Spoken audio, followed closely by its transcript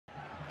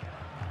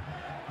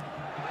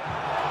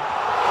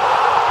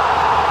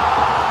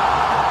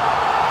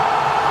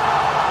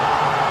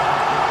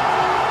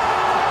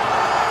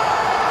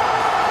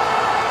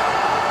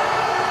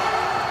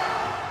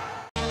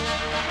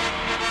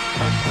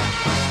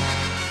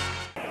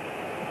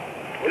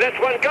This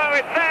one go,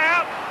 it's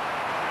there.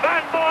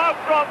 Van Moor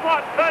from,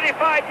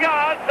 35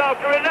 yards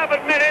after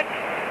 11 minutes.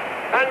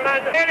 And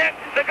man in it,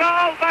 the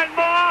goal, Van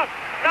Moor,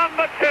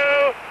 number 2.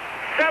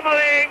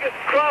 Semmeling,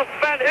 cross,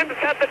 Van Hims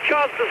had the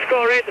chance to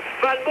score it.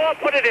 Van Moor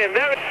put it in.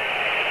 There,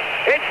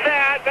 it's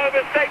there, no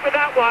mistake with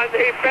that one.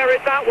 He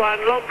buried that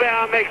one.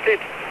 Lambert makes it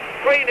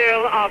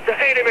 3-0 after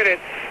 80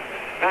 minutes.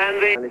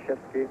 And the... It's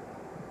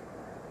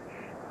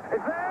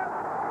there.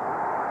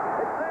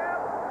 It's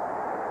there.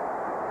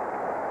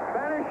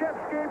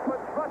 Banishevsky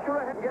puts Russia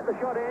ahead and get the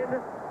shot in.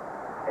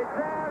 It's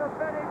there, a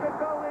very good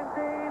goal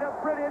indeed. A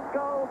brilliant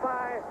goal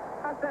by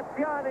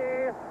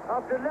Assepiani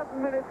after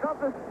 11 minutes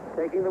of the...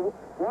 Taking the...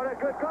 What a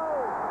good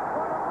goal.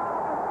 What a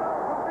marvelous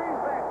goal from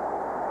Biesvet.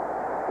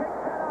 Takes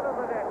that out of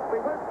the net. We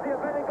won't see a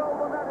better goal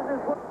than that in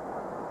this one.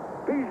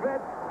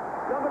 Biesvet,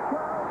 number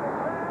 12, is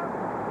there.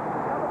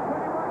 Number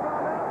 21,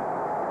 rather.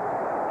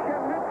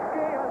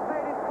 Chemnitsky has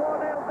made it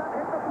 4-0. That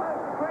hit the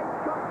post. Great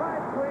shot by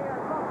Three,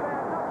 and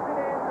Lambert knocks it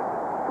in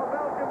for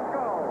Belgium's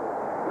goal.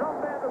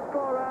 Lambert, the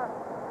scorer.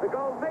 The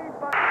goal made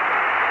by...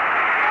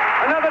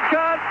 Another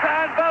chance,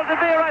 and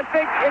Valdivia, I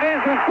think it is,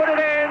 who's put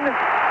it in.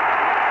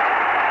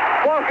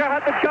 Walker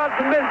had the chance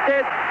and missed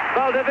it.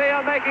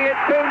 Valdivia making it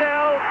 2-0.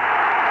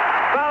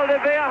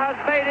 Valdivia has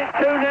made it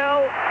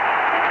 2-0.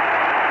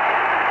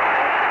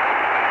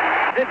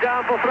 Sit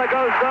down for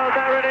Fragoso.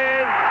 There it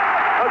is.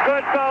 A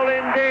good goal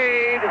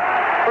indeed.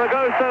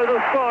 Fragoso, the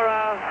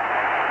scorer.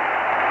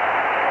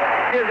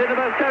 He is in the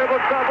most terrible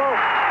trouble.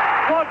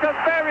 What a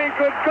very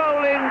good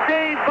goal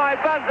indeed by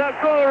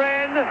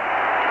Bazagurin.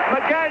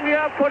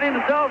 Magana put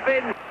himself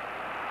in.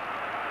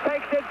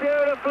 Takes it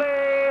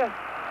beautifully.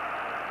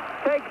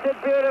 Takes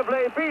it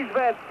beautifully.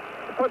 Biesvet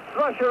puts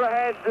Russia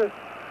ahead.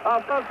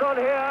 After on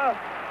here.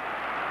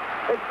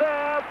 It's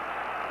there.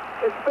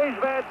 It's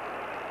Biesvet.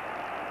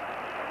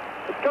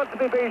 It's got to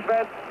be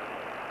Biesvet.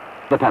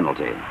 The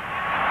penalty.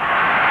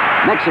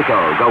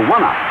 Mexico go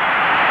 1-up.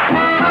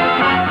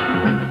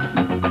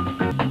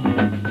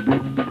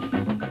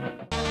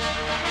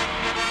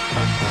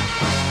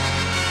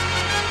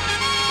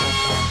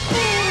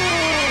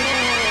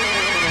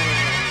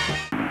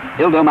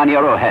 Hildo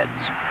Maniero heads,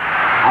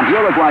 and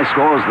Uruguay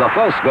scores the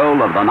first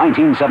goal of the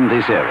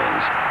 1970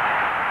 series.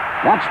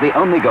 That's the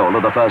only goal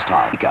of the first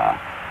half.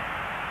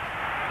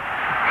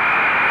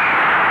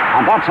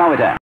 And that's how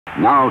it ends.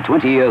 Now,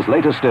 20 years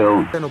later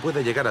still... No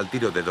puede llegar al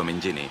tiro de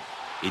Domingini.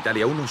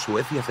 Italia 1,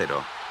 Suecia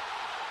 0.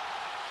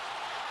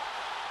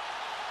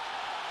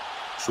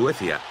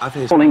 Suecia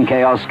hace... Falling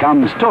chaos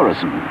comes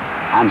Torresson,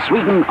 and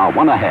Sweden are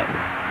 1 ahead.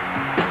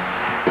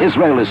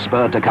 Israel is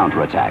spurred to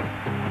counterattack.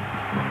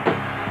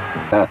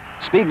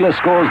 Spiegler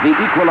scores the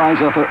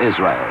equalizer for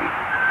Israel.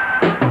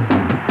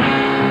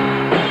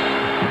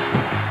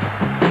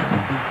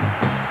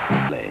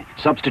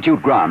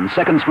 Substitute ground,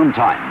 seconds from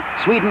time.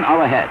 Sweden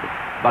are ahead,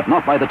 but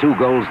not by the 2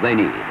 goals they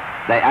need.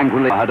 They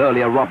angrily had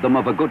earlier robbed them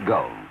of a good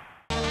goal.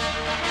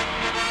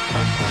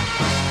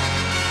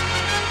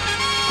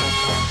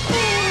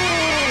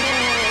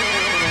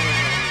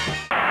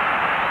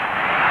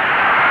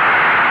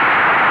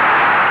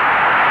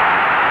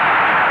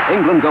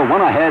 England go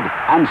 1 ahead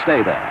and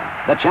stay there.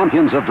 The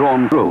champions have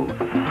drawn through.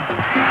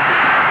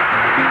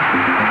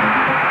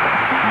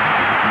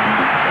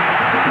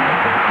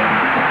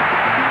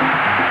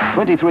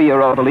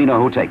 '23-year-old Belino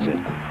who takes it.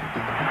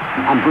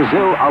 And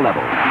Brazil are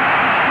level.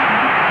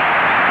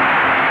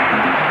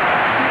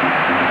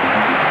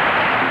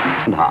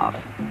 And half.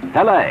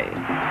 Pelé.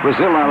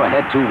 Brazil are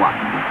ahead 2-1.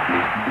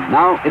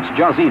 Now it's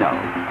Jairzinho.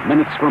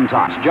 Minutes from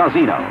time.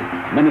 Jairzinho.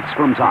 Minutes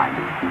from time.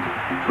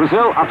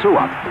 Brazil are 2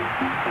 up.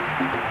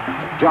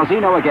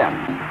 Jairzinho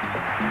again.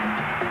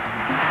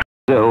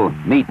 Brazil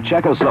meet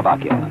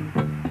Czechoslovakia.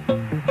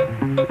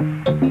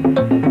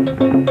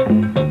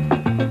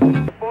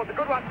 It's a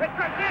good one.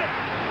 Petras in,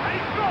 and he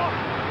scores.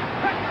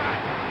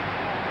 Petras.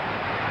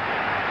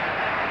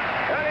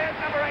 There it is,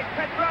 number 8,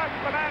 Petras,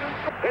 the man who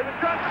scored. Here's a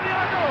chance for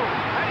Diago,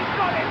 and he's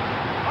got it.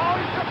 Oh,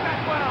 he took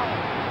that well.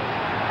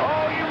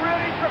 Oh, he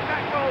really took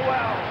that goal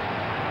well.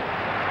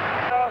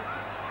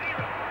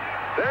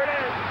 There it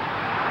is.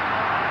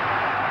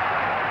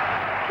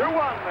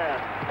 2-1 then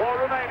for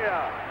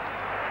Romania.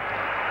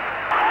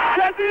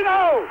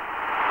 Jairzinho!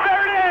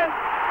 There it is!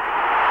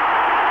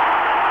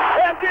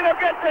 Jairzinho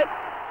gets it!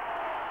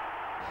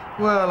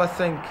 Well, I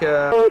think...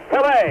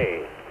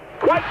 Pelé!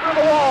 Right through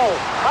the wall!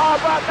 How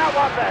about that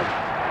one then?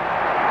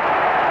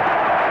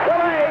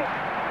 Pelé!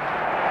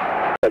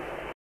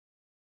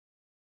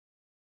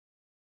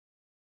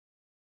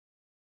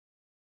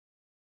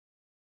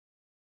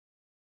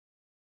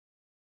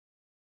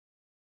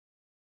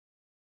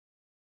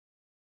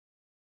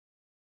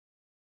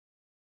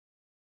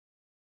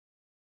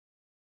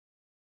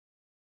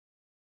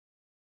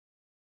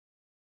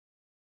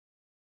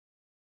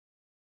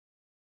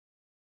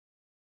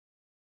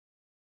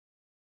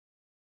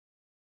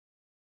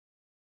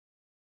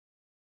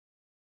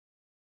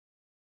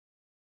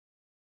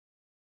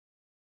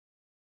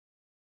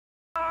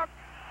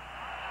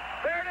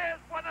 There it is,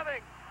 1-0.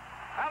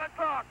 Alan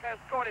Clark has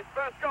scored his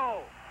first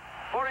goal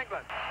for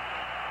England.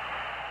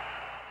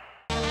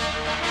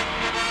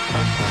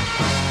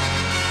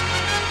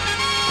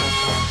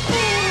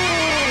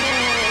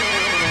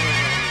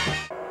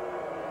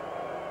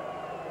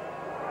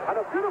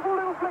 Beautiful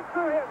little flick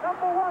through here.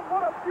 Number one,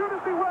 what a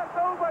beautifully worked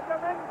goal by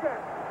Domenge.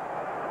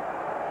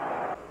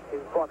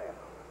 In Bonnet.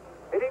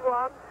 Hitting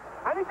one,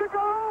 and it's a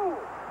goal!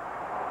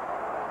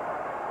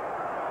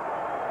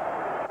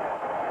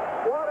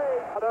 What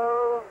a...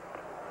 Hello.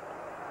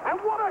 And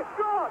what a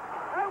shot!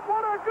 And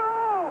what a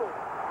goal!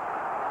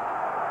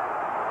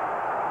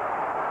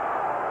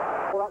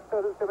 Well, that's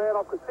so that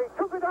Severov could see.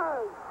 Took it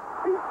out!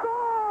 He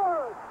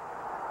scored!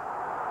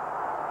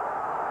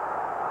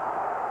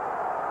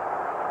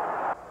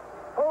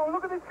 Oh,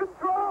 look at his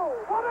control!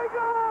 What a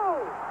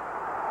goal!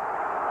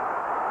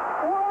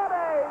 What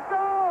a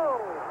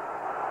goal!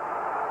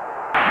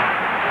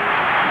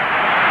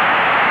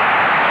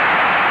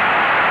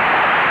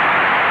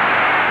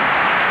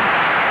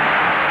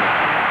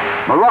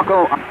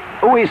 Morocco,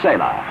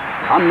 Uisela,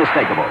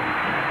 unmistakable.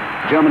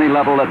 Germany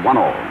level at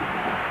 1-1.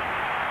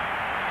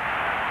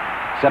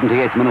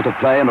 78th minute of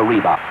play and a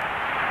rebound.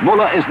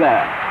 Muller is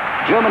there.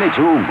 Germany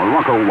 2,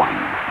 Morocco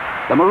 1.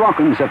 The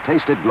Moroccans have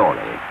tasted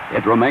glory.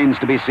 It remains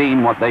to be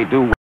seen what they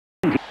do.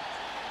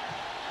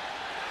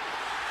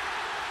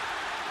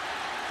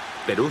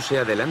 Perú se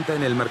adelanta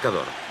en el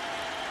marcador.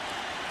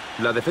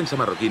 La defensa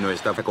marroquí no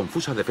está. La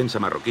confusa defensa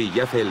marroquí y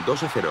hace el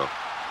 2-0.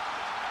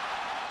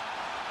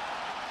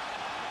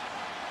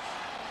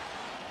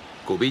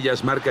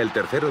 Cubillas marca el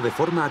tercero de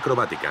forma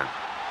acrobática.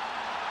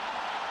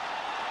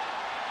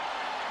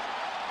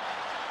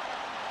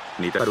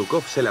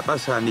 Nitarukov se la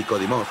pasa a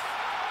Nikodimov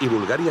y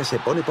Bulgaria se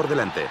pone por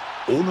delante,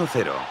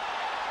 1-0.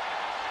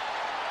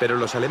 Pero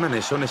los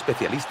alemanes son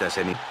especialistas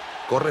en...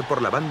 Corre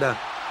por la banda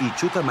y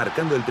chuta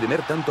marcando el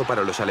primer tanto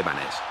para los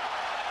alemanes.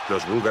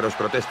 Los búlgaros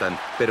protestan,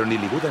 pero ni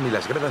Libuda ni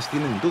las gradas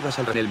tienen dudas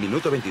al... En el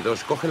minuto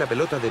 22 coge la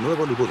pelota de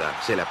nuevo Libuda,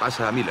 se la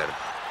pasa a Miller.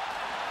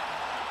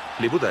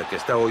 Libuda, que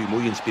está hoy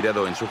muy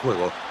inspirado en su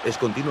juego, es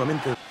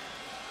continuamente...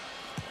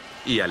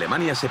 Y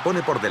Alemania se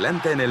pone por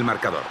delante en el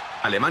marcador.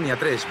 Alemania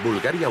 3,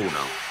 Bulgaria 1.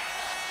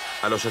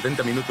 A los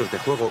 70 minutos de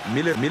juego,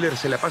 Miller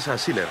se la pasa a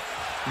Schiller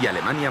y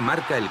Alemania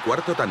marca el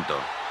cuarto tanto.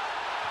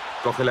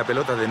 Coge la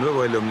pelota de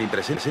nuevo el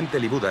omnipresente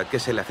Libuda, que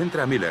se la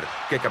centra a Miller,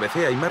 que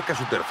cabecea y marca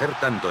su tercer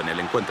tanto en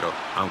el encuentro.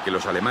 Aunque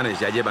los alemanes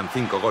ya llevan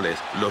 5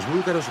 goles, los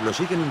búlgaros lo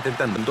siguen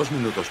intentando. En 2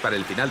 minutos para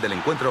el final del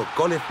encuentro,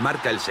 Kolev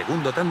marca el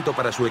segundo tanto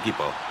para su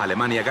equipo.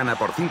 Alemania gana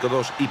por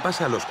 5-2 y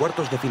pasa a los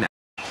cuartos de final.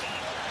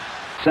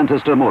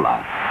 Centers to Muller.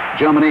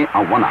 Germany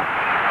are 1-up.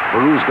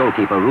 Peru's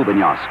goalkeeper Ruben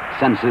Yos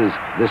senses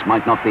this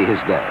might not be his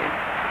day.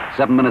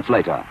 7 minutes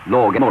later,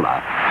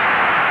 Muller.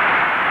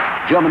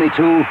 Germany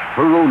 2,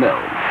 Peru 0.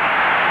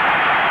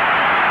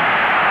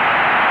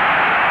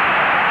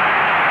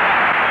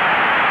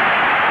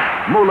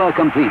 Muller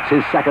completes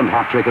his second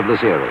hat-trick of the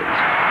series.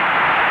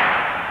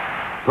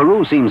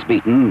 Peru seems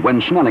beaten when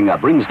Schnellinger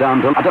brings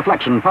down a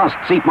deflection past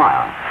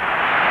Siepmeyer.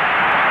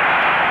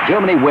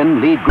 Germany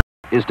win, lead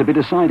is to be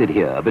decided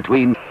here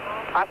between...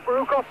 And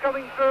Barukov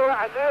coming through,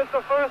 and there's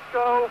the first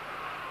goal,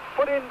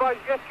 put in by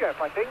Zhevchev,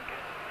 I think.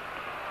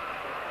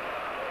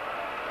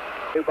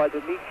 By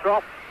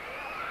Dimitrov.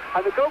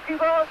 And the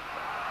goalkeeper,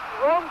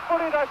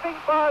 wrong-footed, I think,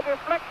 by a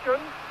deflection.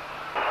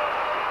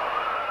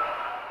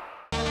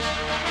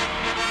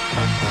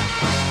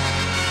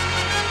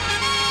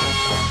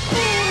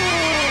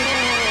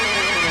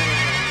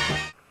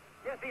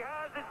 Yes, he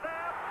has, it's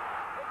there.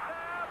 It's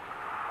there.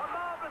 A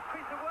marvellous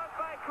piece of work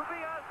by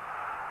Kubias.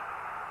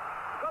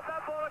 Got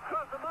that ball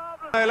across the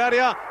marvellous... Del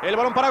área, el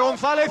balón para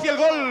González y el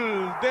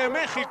gol de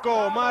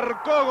México.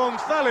 Marcó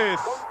González.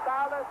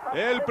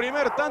 El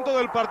primer tanto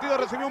del partido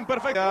recibió un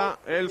perfecto.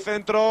 El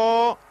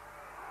centro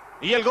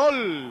y el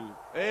gol.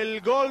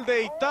 El gol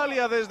de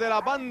Italia desde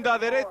la banda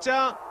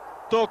derecha.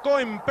 Tocó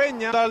en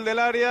Peña del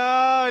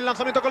área. El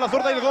lanzamiento con la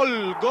zurda y el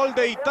gol. Gol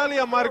de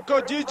Italia,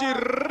 marcó Gigi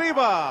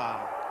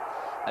Riva.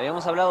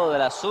 Habíamos hablado de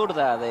la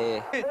zurda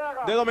de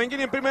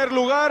Domenghini en primer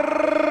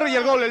lugar. Y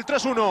el gol, el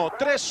 3-1.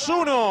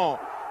 3-1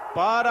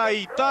 para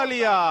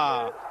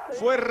Italia.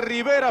 Fue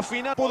Rivera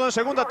final. Pudo en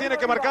segunda, tiene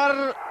que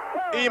marcar.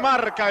 Y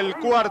marca el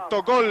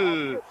cuarto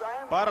gol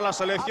para la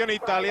selección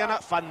italiana.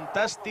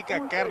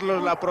 Fantástica,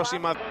 Carlos, la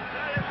próxima.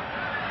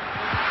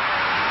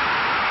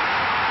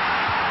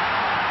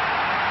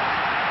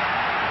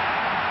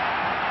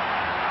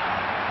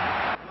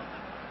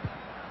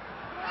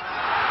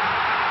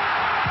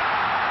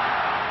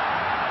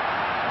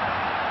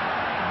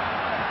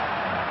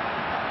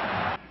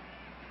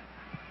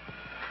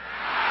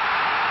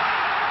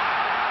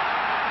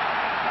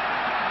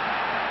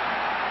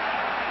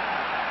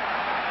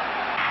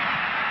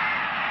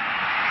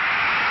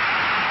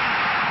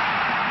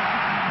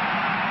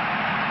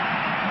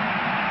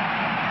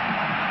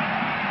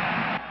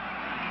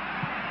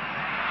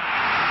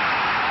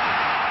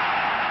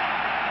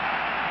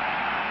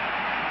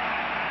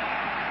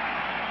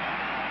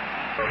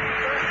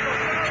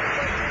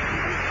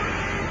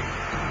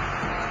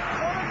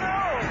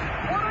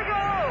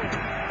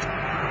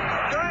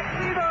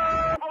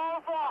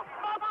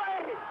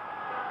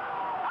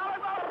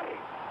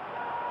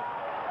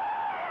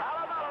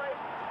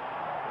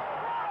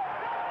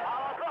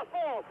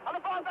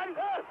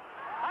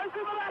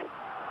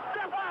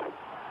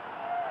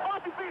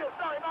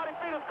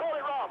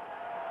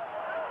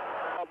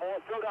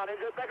 Still down,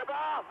 injured, back a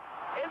ball.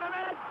 In the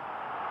net.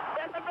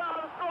 There's the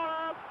goal,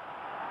 score.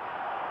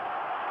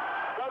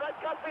 So that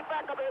cuts me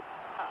back a bit.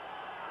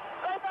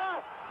 Baker!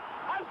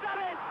 I've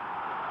done it!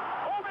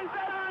 Always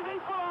better as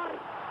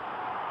equalised.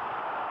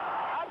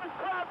 And the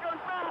crowd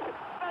goes mad.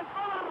 There's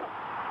Muller.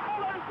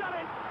 Muller's done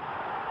it.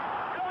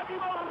 Georgie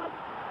Muller.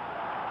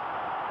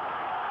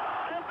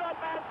 Give that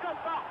man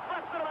just a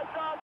fraction of a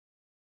chance.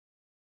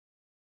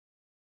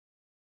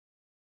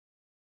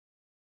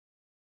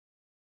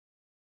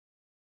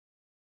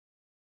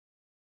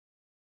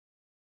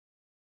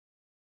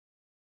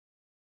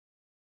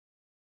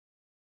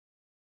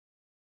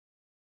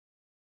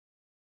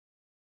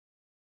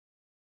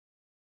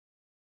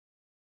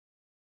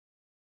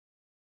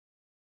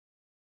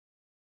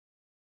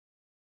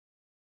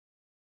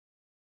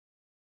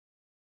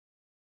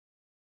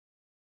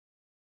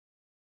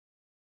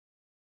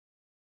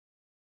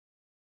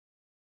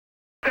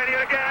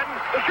 Again,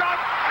 the shot,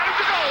 and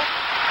it's a goal.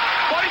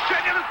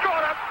 Borisenia has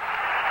scored it.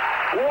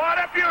 What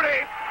a beauty.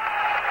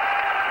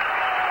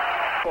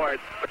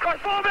 The cross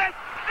ball there.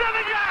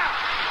 Stillinger!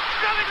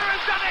 Stillinger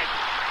has done it.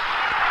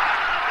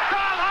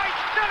 Carl Heinz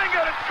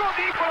Stillinger has scored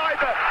the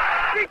equaliser.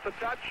 Keeps the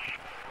touch.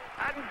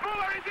 And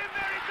Muller is in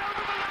there. It's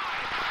over the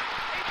line.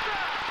 It's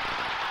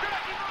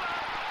Georgie Muller.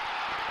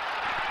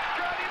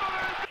 Georgie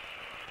Muller is...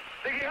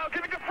 Diggy Hell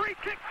giving a free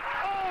kick.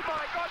 Oh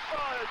my God,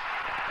 boys.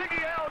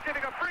 Diggy Hell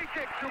giving a free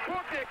kick to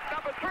Burkic,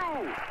 number 2.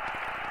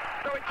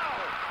 So it's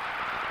out.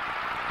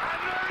 And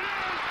there it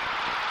is.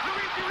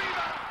 Luigi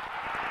Riva.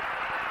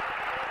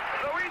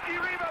 Luigi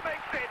Riva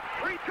makes it.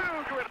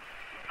 3-2 to it.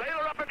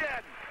 Sailor up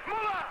again.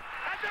 Muller.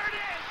 And there it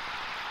is.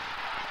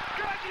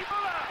 Georgie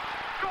Muller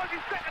scores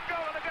his second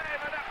goal of the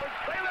game, and that was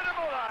Sailor to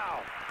Muller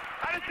now.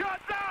 And a shot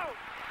down.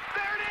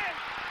 There it is.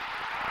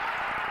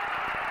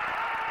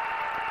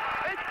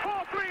 It's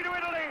 4-3 to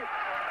Italy.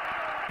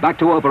 Back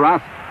to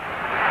Oberath.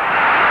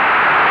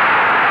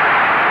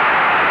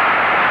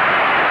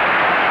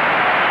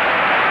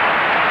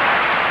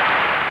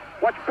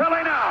 Watch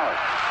Pele now.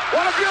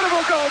 What a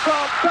beautiful goal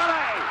from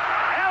Pele.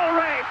 El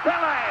Rey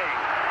Pele.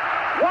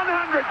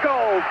 100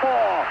 goals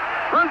for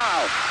Bruno.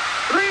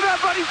 Riva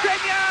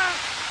Borisenia.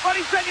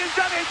 Borisenya's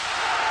done it.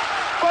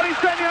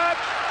 Borisenia.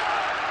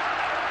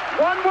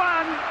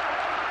 1-1.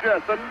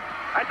 Gerson.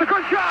 That's a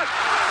good shot.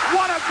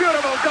 What a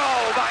beautiful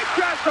goal by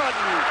Gerson.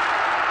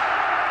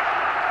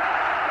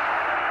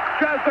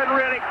 Gerson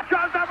really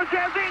shoves up for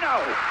Jairzinho.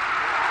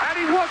 And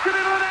he's walked it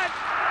into the net.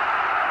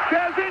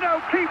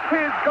 Jairzinho keeps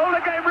his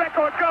goal-a-game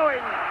record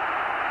going.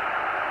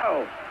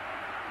 Oh,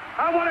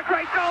 what a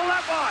great goal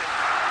that was.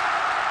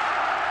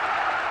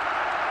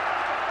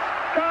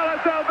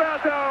 Carlos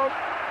Alberto.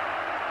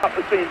 Up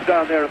the scenes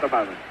down there at the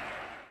moment.